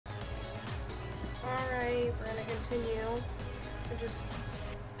play. We're gonna continue.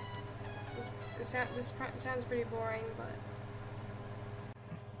 This sounds pretty boring, but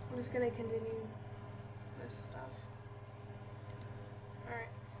I'm just gonna continue this stuff. Alright.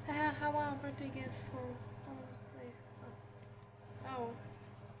 How about a birthday gift for oh.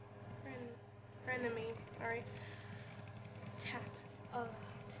 Frenemy. Alright. Tap. Now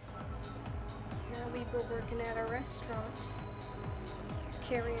we were working at a restaurant.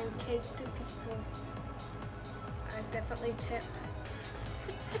 Carrying cake to people. I definitely tip.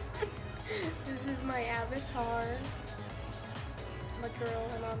 This is my avatar. I'm a girl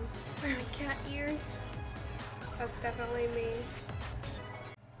and I'm wearing cat ears. That's definitely me.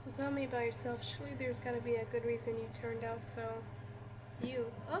 So tell me about yourself. Surely there's gotta be a good reason you turned out so...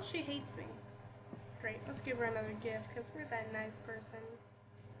 You. Oh, she hates me. Great, let's give her another gift, because we're that nice person.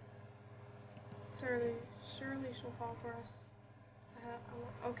 Surely she'll fall for us.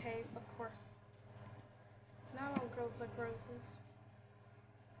 Okay, of course. Not all girls like roses.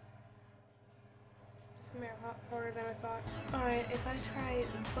 Just come here, harder than I thought. Alright, if I try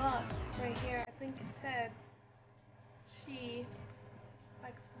buff right here, I think it said she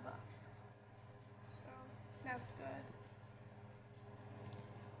likes buff. So, that's good.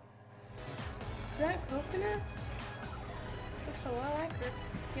 Is that coconut? Looks a lot like her.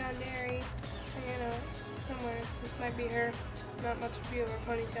 Yandere. You know, somewhere. This might be her. Not much view of her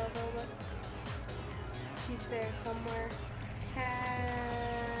ponytail though, but she's there somewhere. Tap.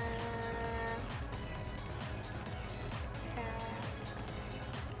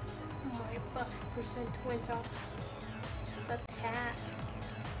 My buff percent went up. The tap.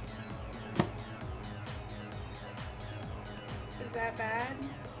 Is that bad?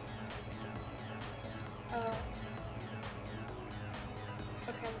 Oh.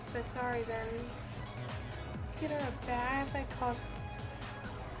 Okay, so sorry then. Get her a bag that costs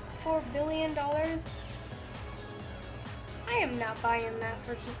 $4 billion? I am not buying that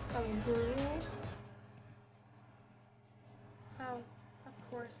for just some girl. Oh, of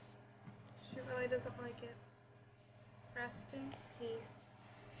course. She really doesn't like it. Rest in peace.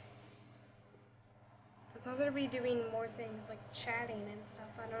 I thought they'd be doing more things like chatting and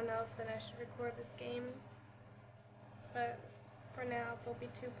stuff. I don't know if then I should record this game. But for now, there'll be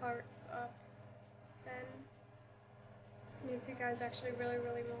 2 parts up. Then, if you guys actually really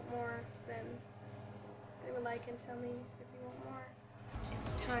want more, then leave a like and tell me if you want more.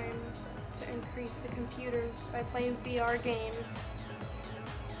 It's time to increase the computers by playing VR games.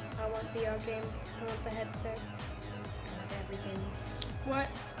 I want VR games. I want the headset. I want everything. What?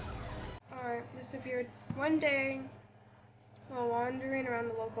 Alright, this appeared one day while wandering around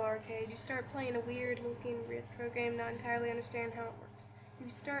the local arcade. You start playing a weird looking retro game, not entirely understand how it works.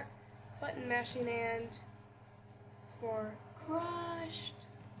 You start button mashing and for crushed.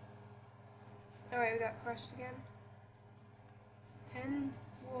 Alright, we got crushed again. 10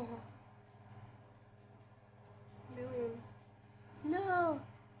 whoa. Million. No!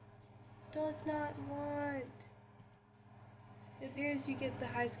 Does not want. It appears you get the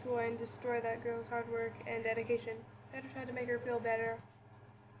high score and destroy that girl's hard work and dedication. Better try to make her feel better.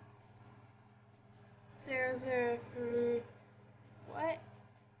 There's a what?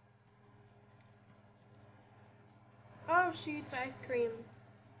 Oh, she eats ice cream.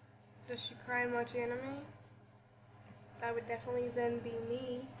 Does she cry and watch anime? That would definitely then be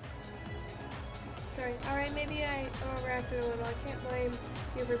me. Sorry. Alright, maybe I overreacted a little. I can't blame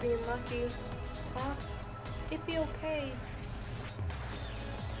you for being lucky. Huh? It'd be okay.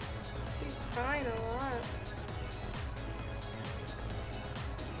 She's crying a lot.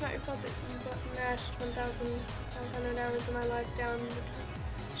 It's not your fault that you mashed 1,500 hours of my life down.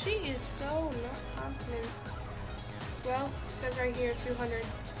 She is so not confident. Well, it says right here 200.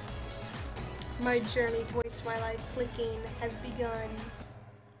 My journey towards Twilight clicking has begun.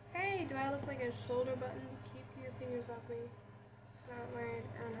 Hey, do I look like a shoulder button? Keep your fingers off me. It's not wearing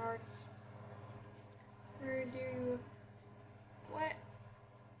earn hearts. Where do you... What?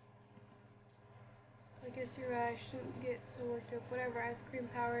 I guess you're right. I shouldn't get so worked up. Whatever. Ice cream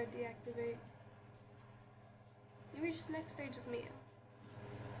power deactivate. You reached the next stage of meal.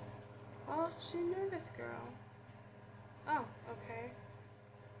 Oh, she's a nervous girl. Oh, okay.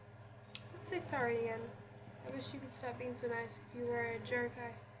 Let's say sorry again. I wish you could stop being so nice. If you were a jerk,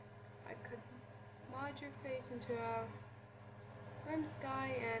 I could mod your face into a rim sky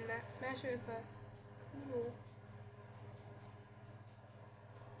and smash it with a poodle.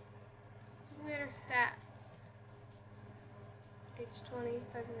 Simulator stats. Age 20,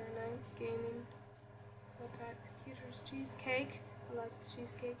 509, gaming. What type? Computers, cheesecake. I like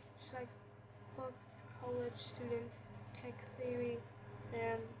cheesecake. She likes books, college student, tech theory,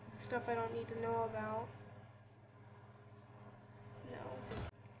 and stuff I don't need to know about.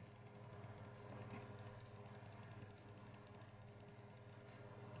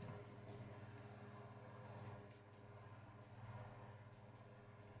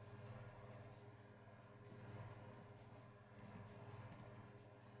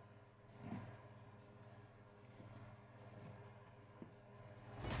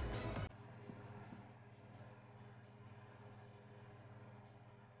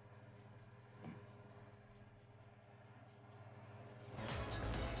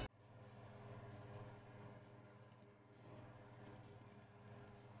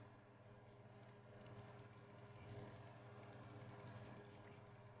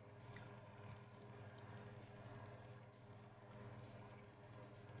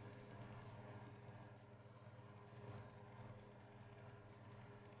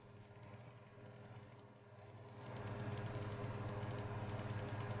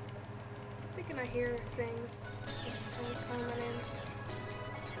 Thinking I hear things coming in.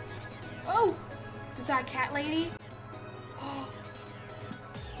 Oh! Is that a cat lady?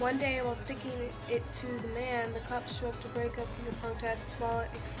 One day, while sticking it to the man, the cops show up to break up your protests while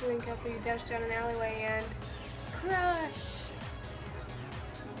excluding cat you dash down an alleyway and crush!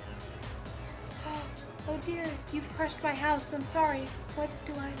 Oh dear, you've crushed my house. I'm sorry. What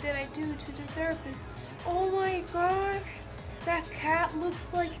did I do to deserve this? Oh my gosh! That cat looks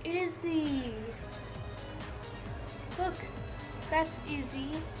like Izzy! Look, that's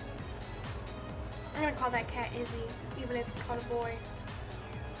Izzy. I'm gonna call that cat Izzy, even if it's called a boy.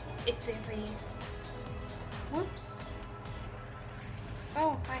 It's Izzy. Whoops.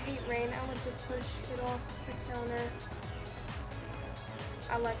 Oh, I hate rain. I want to push it off the counter.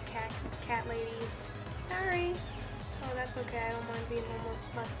 I love cat ladies. Sorry. Oh, that's okay. I don't mind being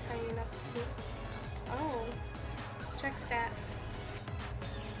almost left tiny enough to do. Oh. Check stats.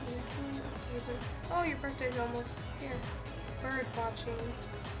 18 October. Oh, your birthday's almost here. Bird watching.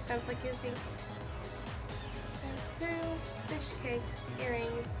 Sounds like Izzy. 2 fish cakes,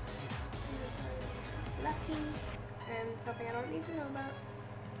 earrings. Lucky. And something I don't need to know about.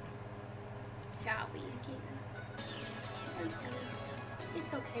 Shall we again?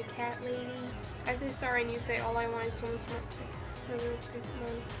 It's okay, cat lady. I say sorry and you say all I want is someone smart. Is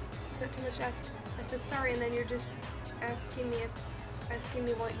that too much to ask? I said sorry and then you're just asking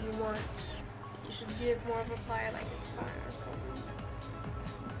me what you want. You should give more of a reply like it's fine or something.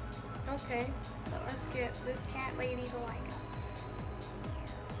 Okay, but let's get this cat lady to like us.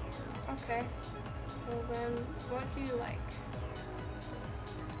 Okay. Well then, what do you like?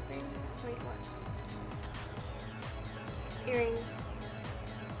 Wait, what? Earrings.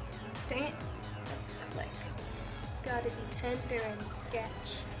 Dang it. Let's click. Gotta be tender and sketch.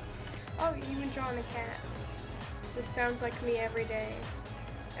 Oh, you even drawing a cat. This sounds like me every day.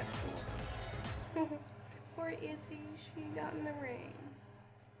 That's cool. Poor Izzy, she got in the rain.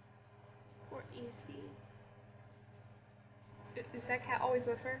 Poor Izzy. Is that cat always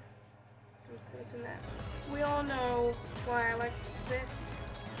with her? I'm just gonna assume that. We all know why I like this.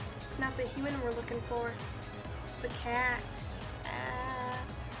 It's not the human we're looking for. The cat.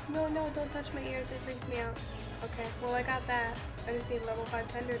 No, don't touch my ears. It freaks me out. Okay, well I got that. I just need level 5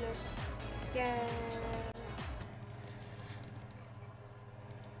 tenderness. Yeah.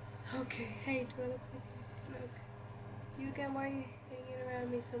 Okay, hey, do I look like okay. You again, why are you hanging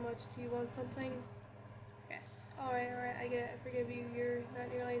around me so much? Do you want something? Yes. Alright, I get it. I forgive you. You're not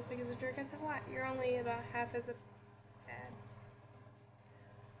nearly as big as a jerk. I said a lot. You're only about half as a bad.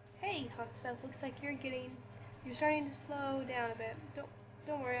 Hey, hot stuff. Looks like you're starting to slow down a bit.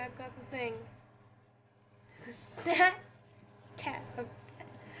 Don't worry, I've got the thing. That cat.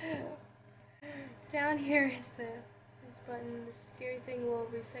 Down here is this button. This scary thing will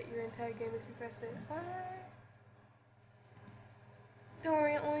reset your entire game if you press it. What? Don't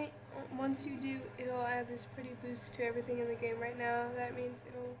worry, only once you do, it'll add this pretty boost to everything in the game right now. That means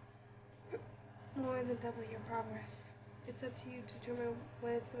it'll more than double your progress. It's up to you to determine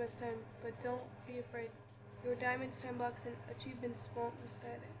when it's the best time, but don't be afraid. Your diamonds, time blocks, and achievements won't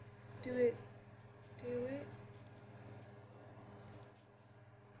reset it. Do it. Do it.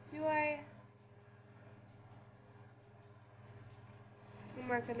 Do I? I'm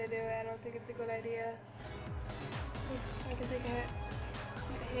not gonna do it. I don't think it's a good idea. I can take a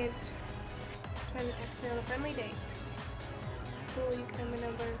hint. Trying to text me on a friendly date. Cool, you can have my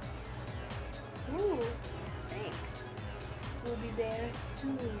number. Ooh, thanks. We'll be there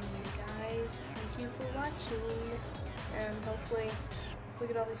soon, guys. Thank you for watching. And hopefully, look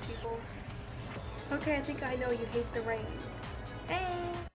at all these people. Okay, I think I know you hate the rain. Hey!